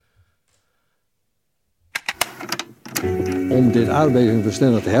om dit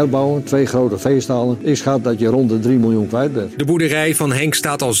aardbevingsbestendig te herbouwen, 2 grote veestallen, ik schat dat je rond de 3 miljoen kwijt bent. De boerderij van Henk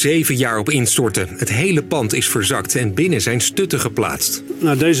staat al 7 jaar op instorten. Het hele pand is verzakt en binnen zijn stutten geplaatst.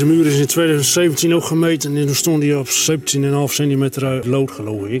 Nou, deze muur is in 2017 ook gemeten en toen stond hij op 17,5 centimeter lood,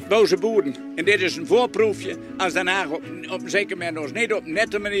 geloof ik. Boze boeren. En dit is een voorproefje. Als Den Haag op een zeker moment ons niet op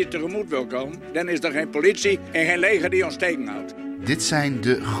nette manier tegemoet wil komen, dan is er geen politie en geen leger die ons tegenhoudt. Dit zijn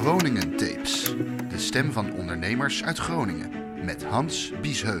de Groningen Tapes. De stem van ondernemers uit Groningen. Met Hans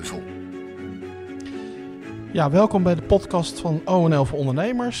Biesheuvel. Ja, welkom bij de podcast van ONL voor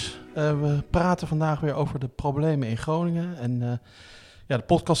Ondernemers. We praten vandaag weer over de problemen in Groningen. En de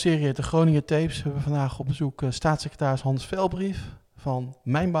podcastserie heet de Groningen Tapes. We hebben vandaag op bezoek staatssecretaris Hans Velbrief van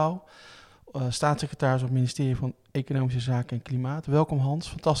Mijnbouw. Staatssecretaris op het ministerie van Economische Zaken en Klimaat. Welkom Hans,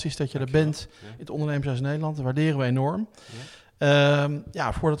 fantastisch dat je er bent in het Ondernemershuis Nederland. Dat waarderen we enorm.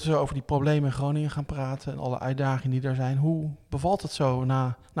 Voordat we zo over die problemen in Groningen gaan praten en alle uitdagingen die er zijn. Hoe bevalt het zo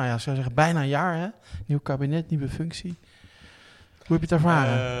na, zou ik zeggen, bijna een jaar, hè? Nieuw kabinet, nieuwe functie. Hoe heb je het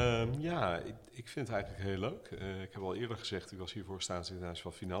ervaren? Ik vind het eigenlijk heel leuk. Ik heb al eerder gezegd, ik was hiervoor staatssecretaris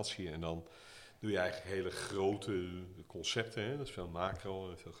van Financiën. En dan doe je eigenlijk hele grote concepten. Hè? Dat is veel macro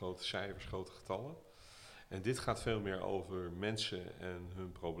en veel grote cijfers, grote getallen. En dit gaat veel meer over mensen en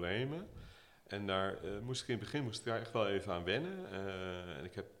hun problemen. En daar moest ik in het begin daar echt wel even aan wennen.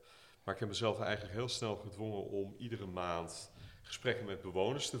 Maar ik heb mezelf eigenlijk heel snel gedwongen om iedere maand gesprekken met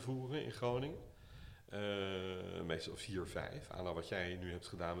bewoners te voeren in Groningen. Meestal 4, 5. Aan wat jij nu hebt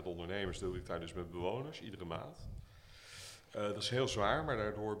gedaan met ondernemers, doe ik daar dus met bewoners, iedere maand. Dat is heel zwaar, maar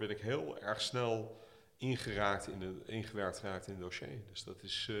daardoor ben ik heel erg snel ingewerkt geraakt in het dossier. Dus dat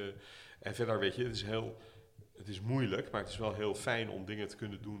is... en verder weet je, het is moeilijk, maar het is wel heel fijn om dingen te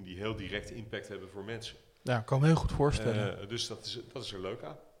kunnen doen die heel direct impact hebben voor mensen. Ja, ik kan me heel goed voorstellen. Dus dat is er leuk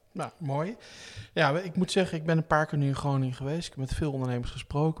aan. Nou, mooi. Ja, ik moet zeggen, ik ben een paar keer nu in Groningen geweest. Ik heb met veel ondernemers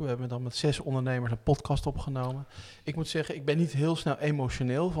gesproken. We hebben dan met 6 ondernemers een podcast opgenomen. Ik moet zeggen, ik ben niet heel snel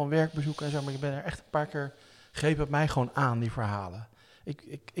emotioneel van werkbezoeken en zo, maar ik ben er echt een paar keer, greep het mij gewoon aan, die verhalen.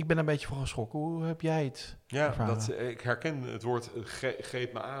 Ik ben een beetje van geschrokken. Hoe heb jij het ervaren? Ik herken het woord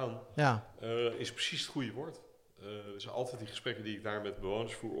greep me aan. Ja. Is precies het goede woord. Dus altijd die gesprekken die ik daar met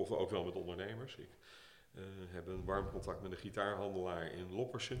bewoners voer, of ook wel met ondernemers. Ik heb een warm contact met een gitaarhandelaar in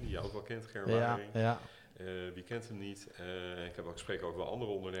Loppersum, die je ook wel kent, Gerwaring. Ja. Wie kent hem niet? Ik heb ook gesprekken ook wel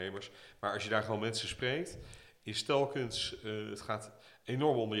andere ondernemers. Maar als je daar gewoon mensen spreekt, is telkens, het gaat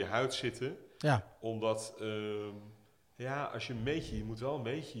enorm onder je huid zitten. Ja. Omdat... als je je moet wel een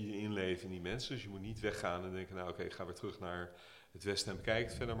beetje je inleven in die mensen. Dus je moet niet weggaan en denken, ik ga weer terug naar het Westen en bekijk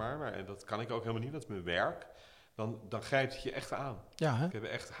het verder maar. En dat kan ik ook helemaal niet, dat is mijn werk. Dan grijpt het je echt aan. Ja, hè? Ik heb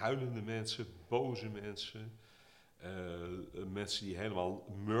echt huilende mensen, boze mensen. Mensen die helemaal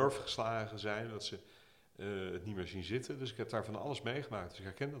murf geslagen zijn, dat ze het niet meer zien zitten. Dus ik heb daar van alles meegemaakt. Dus ik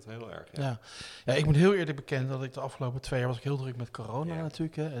herken dat heel erg. Ja, ik moet heel eerlijk bekennen dat ik de afgelopen 2 jaar was ik heel druk met corona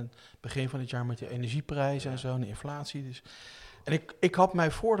natuurlijk. Hè, en begin van dit jaar met de energieprijzen en zo en de inflatie. Dus. En ik had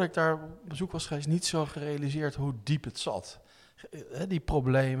mij voordat ik daar op bezoek was geweest niet zo gerealiseerd hoe diep het zat. Die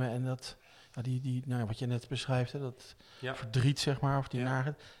problemen en dat... wat je net beschrijft, hè, dat verdriet, zeg maar, of die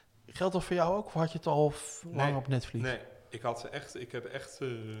narigheid. Geldt dat voor jou ook, of had je het al lang op netvlies? Nee,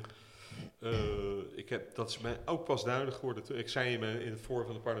 dat is mij ook pas duidelijk geworden. Ik zei in het voor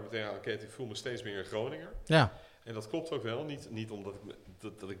van de parlementaire enquête, ik voel me steeds meer een Groninger. Ja. En dat klopt ook wel, niet omdat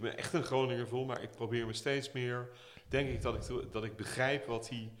dat ik me echt een Groninger voel, maar ik probeer me steeds meer, denk ik, dat ik begrijp wat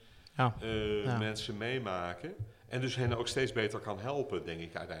die mensen meemaken. En dus hen ook steeds beter kan helpen, denk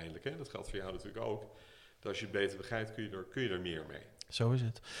ik uiteindelijk. Hè? Dat geldt voor jou natuurlijk ook. Dat als je het beter begrijpt, kun je er meer mee. Zo is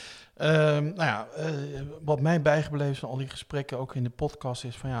het. Wat mij bijgebleven is van al die gesprekken, ook in de podcast,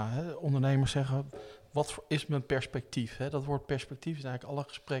 is van ondernemers zeggen, wat is mijn perspectief? Hè? Dat woord perspectief is eigenlijk alle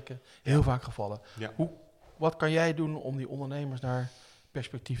gesprekken heel vaak gevallen. Ja. Wat kan jij doen om die ondernemers daar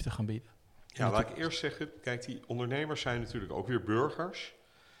perspectief te gaan bieden? Ja, laat ik eerst zeggen, kijk, die ondernemers zijn natuurlijk ook weer burgers.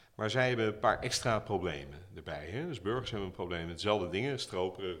 Maar zij hebben een paar extra problemen erbij. Hè? Dus burgers hebben een probleem met dezelfde dingen.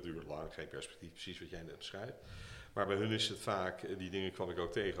 Stroperig, duurt lang, geen perspectief, precies wat jij net beschrijft. Maar bij hun is het vaak, die dingen kwam ik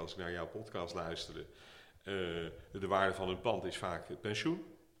ook tegen als ik naar jouw podcast luisterde. De waarde van hun pand is vaak het pensioen.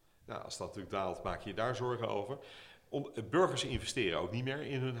 Nou, als dat natuurlijk daalt, maak je je daar zorgen over. Burgers investeren ook niet meer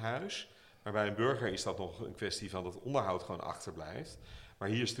in hun huis. Maar bij een burger is dat nog een kwestie van dat onderhoud gewoon achterblijft. Maar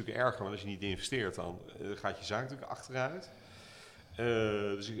hier is het natuurlijk erger, want als je niet investeert, dan gaat je zaak natuurlijk achteruit.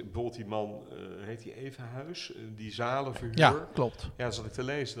 Bijvoorbeeld die man, heet die Evenhuis, die zalenverhuur. Ja, klopt. Ja, dat zat ik te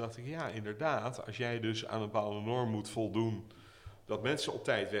lezen. Dacht ik, ja, inderdaad, als jij dus aan een bepaalde norm moet voldoen, dat mensen op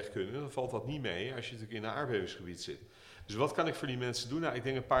tijd weg kunnen, dan valt dat niet mee als je natuurlijk in een aardbevingsgebied zit. Dus wat kan ik voor die mensen doen? Nou, ik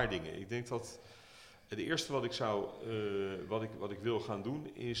denk een paar dingen. Ik denk dat Het eerste wat ik wil gaan doen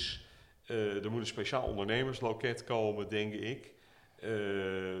is, er moet een speciaal ondernemersloket komen, denk ik,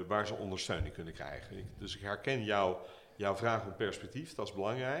 waar ze ondersteuning kunnen krijgen. Dus ik herken jouw vraag om perspectief, dat is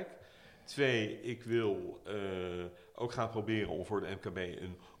belangrijk. 2, ik wil ook gaan proberen om voor de MKB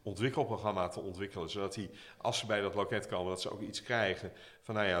een ontwikkelprogramma te ontwikkelen, zodat die, als ze bij dat loket komen, dat ze ook iets krijgen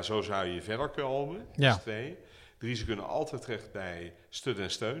van, nou ja, zo zou je verder komen. Ja. Dat is 2. 3, ze kunnen altijd terecht bij Stud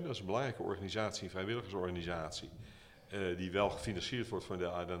en Steun. Dat is een belangrijke organisatie, een vrijwilligersorganisatie, die wel gefinancierd wordt van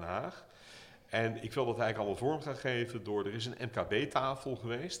Den Haag. En ik wil dat eigenlijk allemaal vorm gaan geven door, er is een MKB-tafel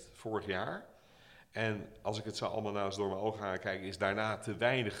geweest vorig jaar. En als ik het zo allemaal nou eens door mijn ogen ga kijken, is daarna te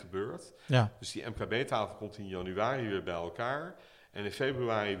weinig gebeurd. Ja. Dus die MKB-tafel komt in januari weer bij elkaar. En in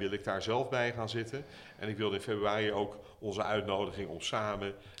februari wil ik daar zelf bij gaan zitten. En ik wilde in februari ook onze uitnodiging om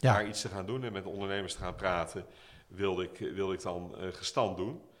samen daar iets te gaan doen en met ondernemers te gaan praten, wilde ik dan gestand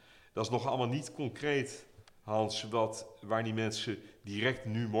doen. Dat is nog allemaal niet concreet, Hans, waar die mensen direct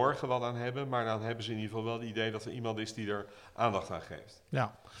nu morgen wat aan hebben. Maar dan hebben ze in ieder geval wel het idee dat er iemand is die er aandacht aan geeft.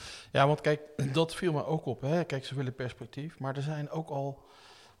 Ja, want kijk, dat viel me ook op. Hè? Kijk, ze willen perspectief. Maar er zijn ook al,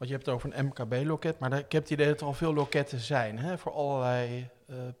 want je hebt het over een MKB-loket. Maar ik heb het idee dat er al veel loketten zijn. Hè? Voor allerlei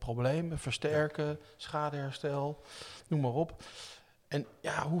problemen, versterken, schadeherstel, noem maar op. En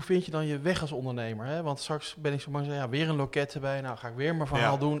ja, hoe vind je dan je weg als ondernemer? Hè? Want straks ben ik zo bang, ja, weer een loket erbij. Nou, ga ik weer mijn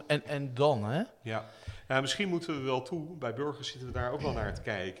verhaal doen. En dan, hè? Ja. Nou, misschien moeten we wel toe, bij burgers zitten we daar ook wel naar te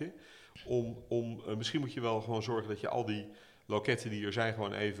kijken. Misschien moet je wel gewoon zorgen dat je al die loketten die er zijn,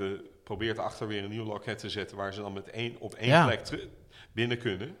 gewoon even probeert achter weer een nieuw loket te zetten, waar ze dan op één plek binnen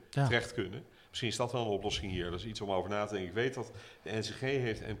kunnen, terecht kunnen. Misschien is dat wel een oplossing hier. Dat is iets om over na te denken. Ik weet dat de NCG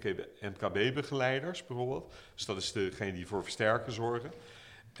heeft MKB-begeleiders bijvoorbeeld. Dus dat is degene die voor versterken zorgen.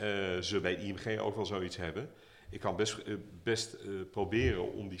 Ze bij het IMG ook wel zoiets hebben. Ik kan best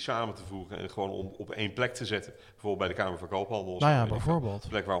proberen om die samen te voegen en gewoon op één plek te zetten. Bijvoorbeeld bij de Kamer van Koophandel. Nou ja, bijvoorbeeld. Een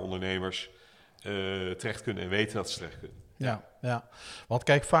plek waar ondernemers terecht kunnen en weten dat ze terecht kunnen. Ja. Want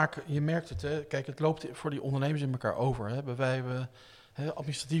kijk, vaak, je merkt het, hè. Kijk, het loopt voor die ondernemers in elkaar over. Hè.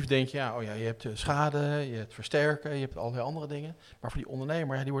 Administratief denk je, je hebt schade, je hebt versterken, je hebt allerlei andere dingen. Maar voor die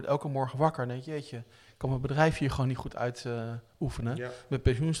ondernemer, die wordt elke morgen wakker en denkt, jeetje, ik kan mijn bedrijf hier gewoon niet goed uit oefenen. Ja. Mijn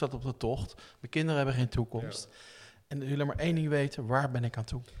pensioen staat op de tocht, mijn kinderen hebben geen toekomst. Ja. En ze willen maar één ding weten, waar ben ik aan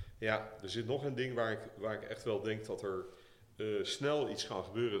toe? Ja, er zit nog een ding waar ik echt wel denk dat er snel iets kan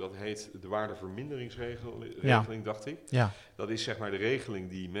gebeuren. Dat heet de waardeverminderingsregeling, dacht ik. Ja. Dat is zeg maar de regeling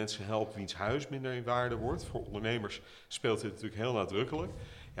die mensen helpt wiens huis minder in waarde wordt. Voor ondernemers speelt dit natuurlijk heel nadrukkelijk.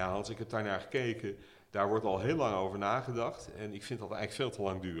 Ja, Hans, ik heb daar naar gekeken. Daar wordt al heel lang over nagedacht. En ik vind dat eigenlijk veel te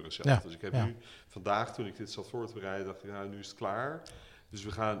lang duren zelf. Ja. Dus ik heb nu vandaag, toen ik dit zat voor te bereiden, dacht ik, nou, nu is het klaar. Dus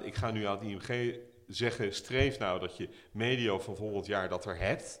ik ga nu aan het IMG zeggen, streef nou dat je medio van volgend jaar dat er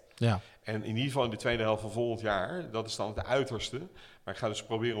hebt. Ja. En in ieder geval in de tweede helft van volgend jaar, dat is dan het uiterste. Maar ik ga dus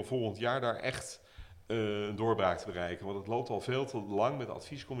proberen om volgend jaar daar echt een doorbraak te bereiken. Want het loopt al veel te lang met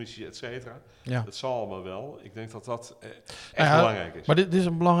adviescommissies, et cetera. Ja. Dat zal allemaal wel. Ik denk dat dat echt belangrijk is. Maar dit is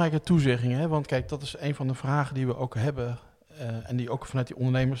een belangrijke toezegging, hè? Want kijk, dat is een van de vragen die we ook hebben. En die ook vanuit die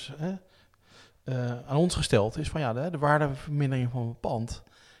ondernemers aan ons gesteld is. Van de waardevermindering van een pand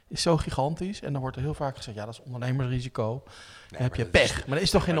is zo gigantisch. En dan wordt er heel vaak gezegd, dat is ondernemersrisico. Dan heb je pech. Maar dat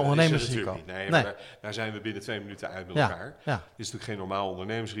is toch geen ondernemersrisico? Nee. Maar daar zijn we binnen 2 minuten uit met elkaar. Ja. Het is natuurlijk geen normaal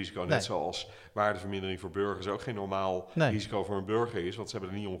ondernemersrisico. Net zoals waardevermindering voor burgers ook geen normaal risico voor een burger is. Want ze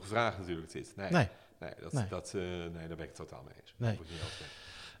hebben er niet om gevraagd natuurlijk dit. Daar ben ik het totaal mee eens. Nee.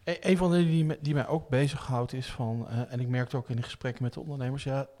 Een van de dingen die mij ook bezighoudt is van, en ik merkte ook in de gesprekken met de ondernemers,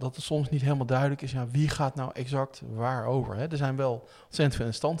 dat het soms niet helemaal duidelijk is, wie gaat nou exact waarover. Hè? Er zijn wel ontzettend veel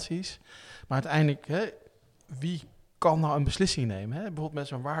instanties, maar uiteindelijk, wie kan nou een beslissing nemen? Hè? Bijvoorbeeld met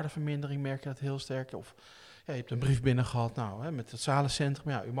zo'n waardevermindering merk je dat heel sterk. Of je hebt een brief binnen gehad, met het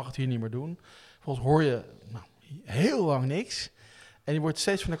zalencentrum, u mag het hier niet meer doen. Volgens hoor je heel lang niks. En die wordt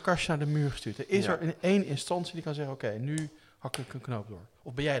steeds van de kastje naar de muur gestuurd. Er is er één instantie die kan zeggen, oké, nu hak ik een knoop door.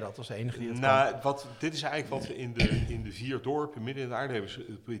 Of ben jij dat als de enige die het kan? Dit is eigenlijk wat we in de 4 dorpen midden in het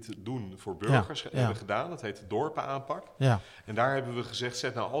aardgebied doen voor burgers hebben gedaan. Dat heet de dorpenaanpak. Ja. En daar hebben we gezegd,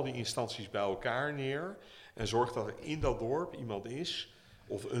 zet nou al die instanties bij elkaar neer. En zorg dat er in dat dorp iemand is,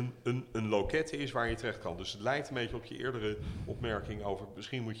 of een loket is waar je terecht kan. Dus het lijkt een beetje op je eerdere opmerking over,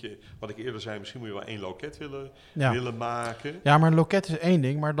 misschien moet je, wat ik eerder zei, misschien moet je wel 1 loket willen maken. Ja, maar een loket is één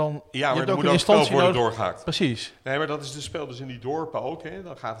ding, maar dan ja, maar dan moet ook een instantie worden doorgehakt. Precies. Nee, maar dat is de spel dus in die dorpen ook. Hè.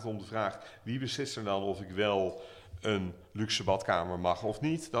 Dan gaat het om de vraag, wie beslist er dan of ik wel een luxe badkamer mag of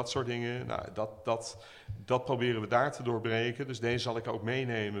niet, dat soort dingen. Nou, dat proberen we daar te doorbreken. Dus deze zal ik ook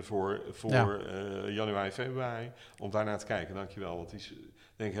meenemen voor januari, februari, om daarnaar te kijken. Dankjewel, want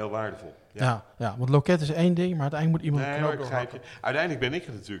denk ik heel waardevol. Ja, want loket is één ding, maar uiteindelijk moet iemand een knoop begrijp je. doorhakken. Uiteindelijk ben ik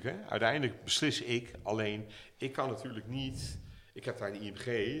het natuurlijk. Hè. Uiteindelijk beslis ik. Alleen, ik kan natuurlijk niet... Ik heb daar de IMG,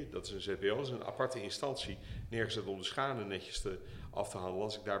 dat is een ZBO, dat is een aparte instantie, neergezet om de schade netjes af te handelen.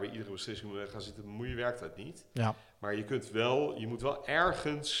 Als ik daar bij iedere beslissing ga zitten bemoeien, werkt dat niet. Ja. Maar je moet wel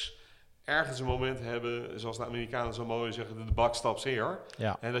ergens een moment hebben, zoals de Amerikanen zo mooi zeggen, de buck stops here.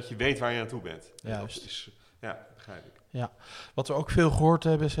 Ja. En dat je weet waar je aan toe bent. Juist. Dat is, begrijp ik. Ja, wat we ook veel gehoord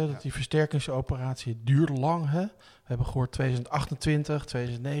hebben is dat die versterkingsoperatie duurt lang. Hè? We hebben gehoord 2028,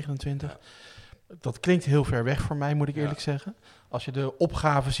 2029. Ja. Dat klinkt heel ver weg voor mij, moet ik eerlijk zeggen. Als je de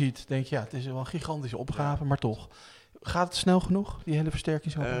opgave ziet, denk je, het is wel een gigantische opgave, maar toch. Gaat het snel genoeg, die hele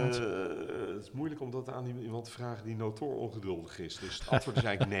versterkingsoperatie? Het is moeilijk om dat aan iemand te vragen die notoor ongeduldig is. Dus het antwoord is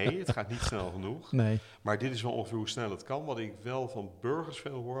eigenlijk nee, het gaat niet snel genoeg. Nee. Maar dit is wel ongeveer hoe snel het kan. Wat ik wel van burgers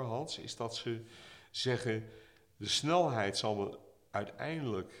veel hoor, Hans, is dat ze zeggen... de snelheid zal me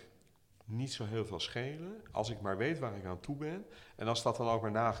uiteindelijk niet zo heel veel schelen... als ik maar weet waar ik aan toe ben... en als dat dan ook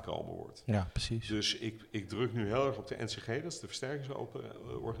maar nagekomen wordt. Ja, precies. Dus ik druk nu heel erg op de NCG, dat is de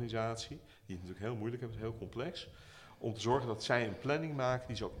versterkingsorganisatie... die het natuurlijk heel moeilijk heeft, heel complex... om te zorgen dat zij een planning maken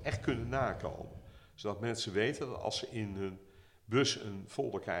die ze ook echt kunnen nakomen. Zodat mensen weten dat als ze in hun bus een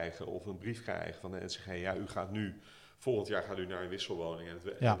folder krijgen... of een brief krijgen van de NCG... ja, u gaat nu... volgend jaar gaat u naar een wisselwoning. En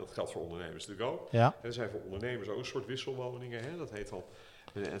dat geldt voor ondernemers natuurlijk ook. Ja. En er zijn voor ondernemers ook een soort wisselwoningen. Hè? Dat heet dan...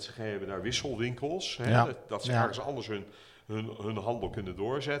 De NCG hebben daar wisselwinkels. Hè? Ja. Dat ze ergens anders hun handel kunnen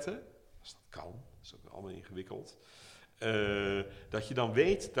doorzetten. Dus dat kan. Dat is ook allemaal ingewikkeld. Dat je dan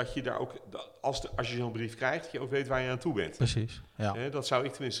weet dat je daar ook... Als je zo'n brief krijgt, dat je ook weet waar je aan toe bent. Precies, ja. Dat zou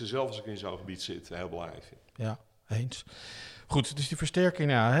ik tenminste zelf, als ik in zo'n gebied zit, heel belangrijk vinden. Ja, eens. Goed, dus die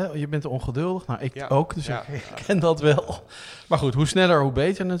versterking, je bent ongeduldig. Nou, ik ook, dus ik ken dat wel. Maar goed, hoe sneller, hoe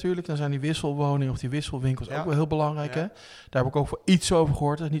beter natuurlijk. Dan zijn die wisselwoningen of die wisselwinkels ook wel heel belangrijk. Ja. Hè? Daar heb ik ook wel iets over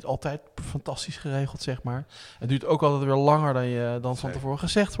gehoord. Het is niet altijd fantastisch geregeld, zeg maar. Het duurt ook altijd weer langer dan van tevoren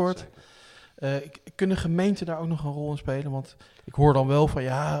gezegd wordt. Kunnen gemeenten daar ook nog een rol in spelen? Want ik hoor dan wel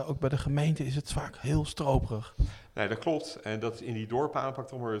van, ook bij de gemeente is het vaak heel stroperig. Nee, dat klopt. En dat in die dorpen aanpakt,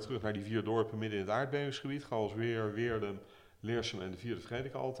 dan weer terug naar die 4 dorpen midden in het aardbevingsgebied. Gewoon Weerden, Leersum en de 4e vergeet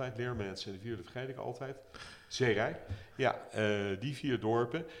ik altijd. Leermensen en de 4e vergeet ik altijd. Zeerijk. Ja, die 4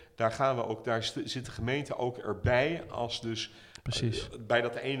 dorpen. Daar zit de gemeente ook erbij als dus... Precies. Bij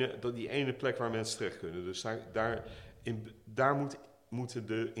die ene plek waar mensen terecht kunnen. Dus daar moeten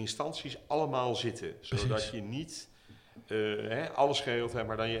de instanties allemaal zitten. Zodat Precies. Je niet alles geregeld hebt,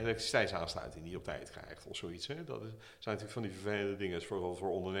 maar dan je elektriciteitsaansluiting niet op tijd krijgt of zoiets. Hè. Dat zijn natuurlijk van die vervelende dingen. Dat is vooral voor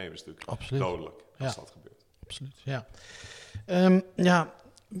ondernemers natuurlijk dodelijk als dat gebeurt. Absoluut, ja.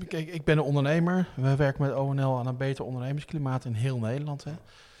 Kijk, ik ben een ondernemer. We werken met ONL aan een beter ondernemersklimaat in heel Nederland. Hè.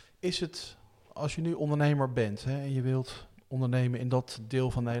 Is het, als je nu ondernemer bent en je wilt ondernemen in dat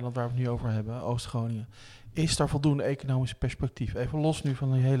deel van Nederland waar we het nu over hebben, Oost-Groningen, is daar voldoende economisch perspectief? Even los nu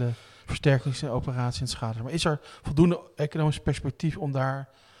van die hele versterkingsoperatie en schade. Maar is er voldoende economisch perspectief om daar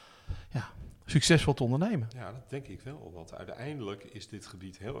succesvol te ondernemen? Ja, dat denk ik wel. Want uiteindelijk is dit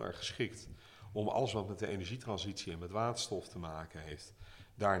gebied heel erg geschikt om alles wat met de energietransitie en met waterstof te maken heeft,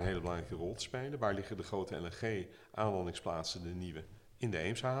 daar een hele belangrijke rol te spelen. Waar liggen de grote LNG-aanlandingsplaatsen, de nieuwe, in de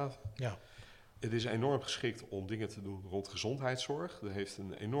Eemshaven? Ja. Het is enorm geschikt om dingen te doen rond gezondheidszorg. Er heeft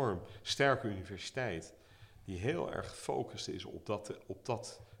een enorm sterke universiteit die heel erg gefocust is op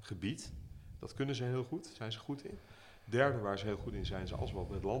dat gebied. Dat kunnen ze heel goed, zijn ze goed in. Derde waar ze heel goed in zijn, is alles wat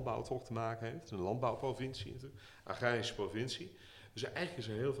met landbouw toch te maken heeft. Een landbouwprovincie natuurlijk, agrarische provincie. Dus eigenlijk is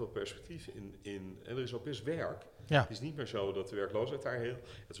er heel veel perspectief in en er is ook best werk. Ja. Het is niet meer zo dat de werkloosheid daar het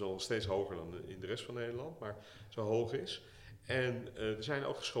is wel steeds hoger dan in de rest van Nederland, maar zo hoog is. En er zijn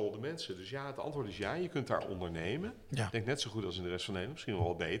ook geschoolde mensen. Dus het antwoord is je kunt daar ondernemen. Ja. Ik denk net zo goed als in de rest van Nederland, misschien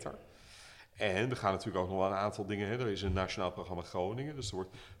wel beter. En er gaan natuurlijk ook nog wel een aantal dingen. Hè. Er is een nationaal programma Groningen. Dus er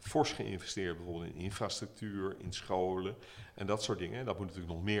wordt fors geïnvesteerd bijvoorbeeld in infrastructuur, in scholen en dat soort dingen. En dat moet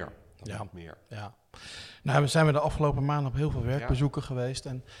natuurlijk nog meer. Ja. Nou, we zijn de afgelopen maanden op heel veel werkbezoeken geweest.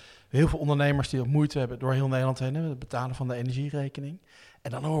 En heel veel ondernemers die ook moeite hebben door heel Nederland heen, het betalen van de energierekening.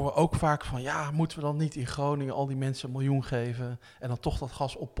 En dan horen we ook vaak van, moeten we dan niet in Groningen al die mensen $1 miljoen geven en dan toch dat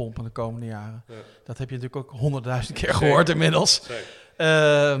gas oppompen de komende jaren? Ja. Dat heb je natuurlijk ook 100.000 keer gehoord inmiddels. Ik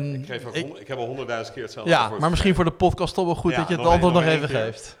heb al 100.000 keer hetzelfde. Ja, maar misschien voor de podcast toch wel goed dat je het antwoord nog even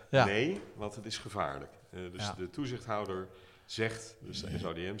geeft. Ja. Nee, want het is gevaarlijk. De toezichthouder zegt, dus de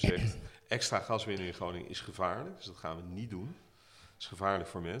SODM zegt, extra gaswinning in Groningen is gevaarlijk. Dus dat gaan we niet doen. Het is gevaarlijk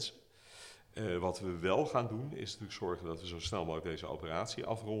voor mensen. Wat we wel gaan doen, is natuurlijk zorgen dat we zo snel mogelijk deze operatie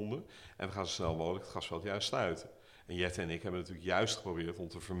afronden. En we gaan zo snel mogelijk het gasveld juist sluiten. En Jette en ik hebben natuurlijk juist geprobeerd om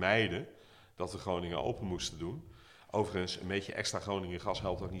te vermijden dat we Groningen open moesten doen. Overigens, een beetje extra Groningen gas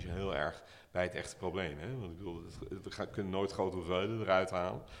helpt ook niet zo heel erg bij het echte probleem. Hè? Want ik bedoel, we kunnen nooit grote hoeveelheden eruit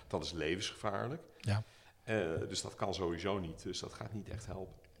halen. Dat is levensgevaarlijk. Ja. Dus dat kan sowieso niet. Dus dat gaat niet echt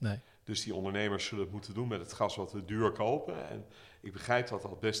helpen. Nee. Dus die ondernemers zullen het moeten doen met het gas wat we duur kopen. En ik begrijp dat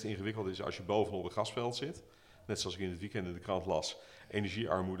dat best ingewikkeld is als je bovenop een gasveld zit. Net zoals ik in het weekend in de krant las.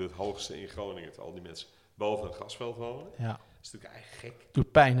 Energiearmoede het hoogste in Groningen. Terwijl al die mensen boven een gasveld wonen. Ja. Dat is natuurlijk eigenlijk gek.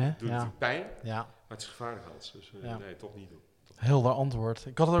 Doet pijn, hè? Doet natuurlijk pijn, Ja. maar het is gevaarlijk, Hans. Dus nee, toch niet doen. Helder antwoord.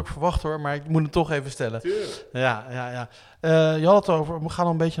 Ik had het ook verwacht hoor, maar ik moet het toch even stellen. Tuurlijk. Ja. Je had het over, we gaan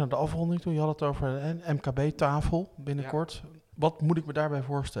al een beetje naar de afronding toe. Je had het over een MKB-tafel binnenkort. Ja. Wat moet ik me daarbij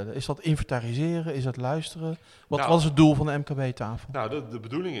voorstellen? Is dat inventariseren? Is dat luisteren? Wat is het doel van de MKB-tafel? Nou, de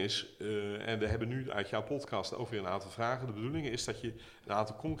bedoeling is, en we hebben nu uit jouw podcast ook weer een aantal vragen. De bedoeling is dat je een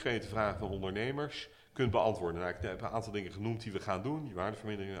aantal concrete vragen van ondernemers kunt beantwoorden. Nou, ik heb een aantal dingen genoemd die we gaan doen. Die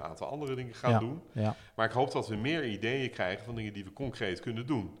waardevermindering, een aantal andere dingen gaan doen. Ja. Maar ik hoop dat we meer ideeën krijgen van dingen die we concreet kunnen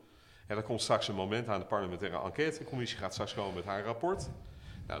doen. En er komt straks een moment aan de parlementaire enquêtecommissie. Gaat straks komen met haar rapport.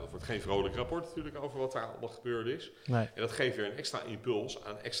 Nou, dat wordt geen vrolijk rapport natuurlijk over wat daar allemaal gebeurd is. Nee. En dat geeft weer een extra impuls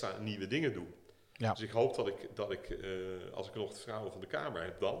aan extra nieuwe dingen doen. Ja. Dus ik hoop dat ik als ik nog de vertrouwen van de Kamer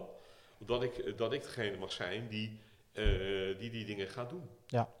heb dan, dat ik degene mag zijn die dingen gaat doen.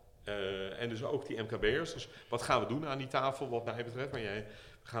 Ja. En dus ook die MKB'ers. Dus wat gaan we doen aan die tafel wat mij betreft? Maar we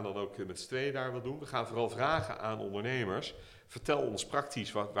gaan dan ook met z'n tweeën daar wat doen. We gaan vooral vragen aan ondernemers. Vertel ons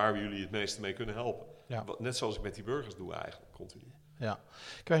praktisch waar we jullie het meeste mee kunnen helpen. Ja. Net zoals ik met die burgers doe eigenlijk, continu. Ja,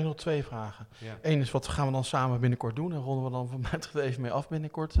 ik krijg nog 2 vragen. Ja. Eén is, wat gaan we dan samen binnenkort doen? En ronden we dan van mij het even mee af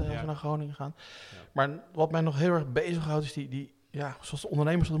binnenkort als we naar Groningen gaan. Ja. Maar wat mij nog heel erg bezighoudt is die zoals de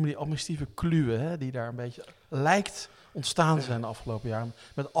ondernemers noemen, die administratieve kluwen, hè, die daar een beetje lijkt ontstaan te zijn de afgelopen jaren.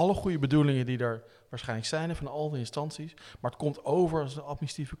 Met alle goede bedoelingen die er waarschijnlijk zijn van al die instanties. Maar het komt over als een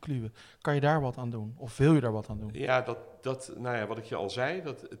administratieve kluwen. Kan je daar wat aan doen? Of wil je daar wat aan doen? Ja, wat ik je al zei,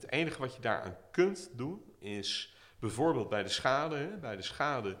 dat het enige wat je daaraan kunt doen is bijvoorbeeld bij de schade. Hè, bij de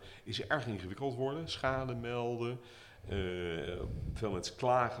schade is het erg ingewikkeld worden. Schade melden. Veel mensen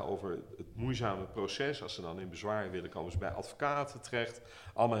klagen over het moeizame proces. Als ze dan in bezwaar willen, komen ze bij advocaten terecht.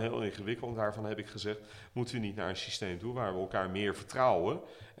 Allemaal heel ingewikkeld. Daarvan heb ik gezegd, moeten we niet naar een systeem toe waar we elkaar meer vertrouwen.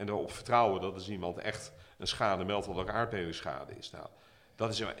 En erop vertrouwen dat als iemand echt een schade meldt wat ook aardbevingsschade is. Nou,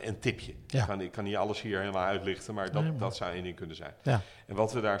 dat is een tipje. Ja. Ik kan niet alles hier helemaal uitlichten, maar dat zou één ding kunnen zijn. Ja. En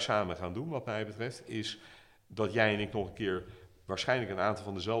wat we daar samen gaan doen, wat mij betreft, is dat jij en ik nog een keer waarschijnlijk een aantal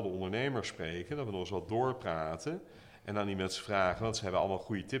van dezelfde ondernemers spreken. Dat we nog eens wat doorpraten. En aan die mensen vragen, want ze hebben allemaal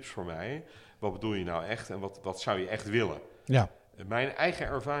goede tips voor mij. Wat bedoel je nou echt en wat zou je echt willen? Ja. Mijn eigen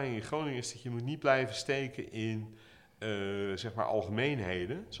ervaring in Groningen is dat je moet niet blijven steken in zeg maar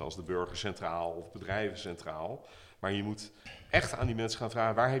algemeenheden. Zoals de burger centraal of bedrijven centraal. Maar je moet echt aan die mensen gaan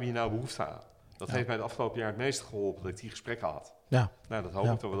vragen, waar heb je nou behoefte aan? Dat heeft mij het afgelopen jaar het meeste geholpen, dat ik die gesprekken had. Ja. Nou, dat hoop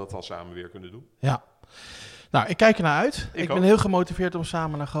ik dat we dat al samen weer kunnen doen. Ja. Nou, ik kijk ernaar uit. Ik ben heel gemotiveerd om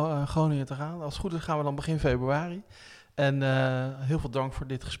samen naar Groningen te gaan. Als het goed is gaan we dan begin februari. En heel veel dank voor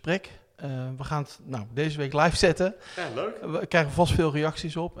dit gesprek. We gaan het deze week live zetten. Ja, leuk. We krijgen vast veel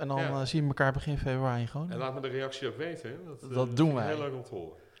reacties op. En dan zien we elkaar begin februari in Groningen. En laat me de reactie ook weten. Hè? Dat doen wij. Heel leuk om te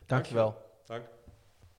horen. Dankjewel. Dank.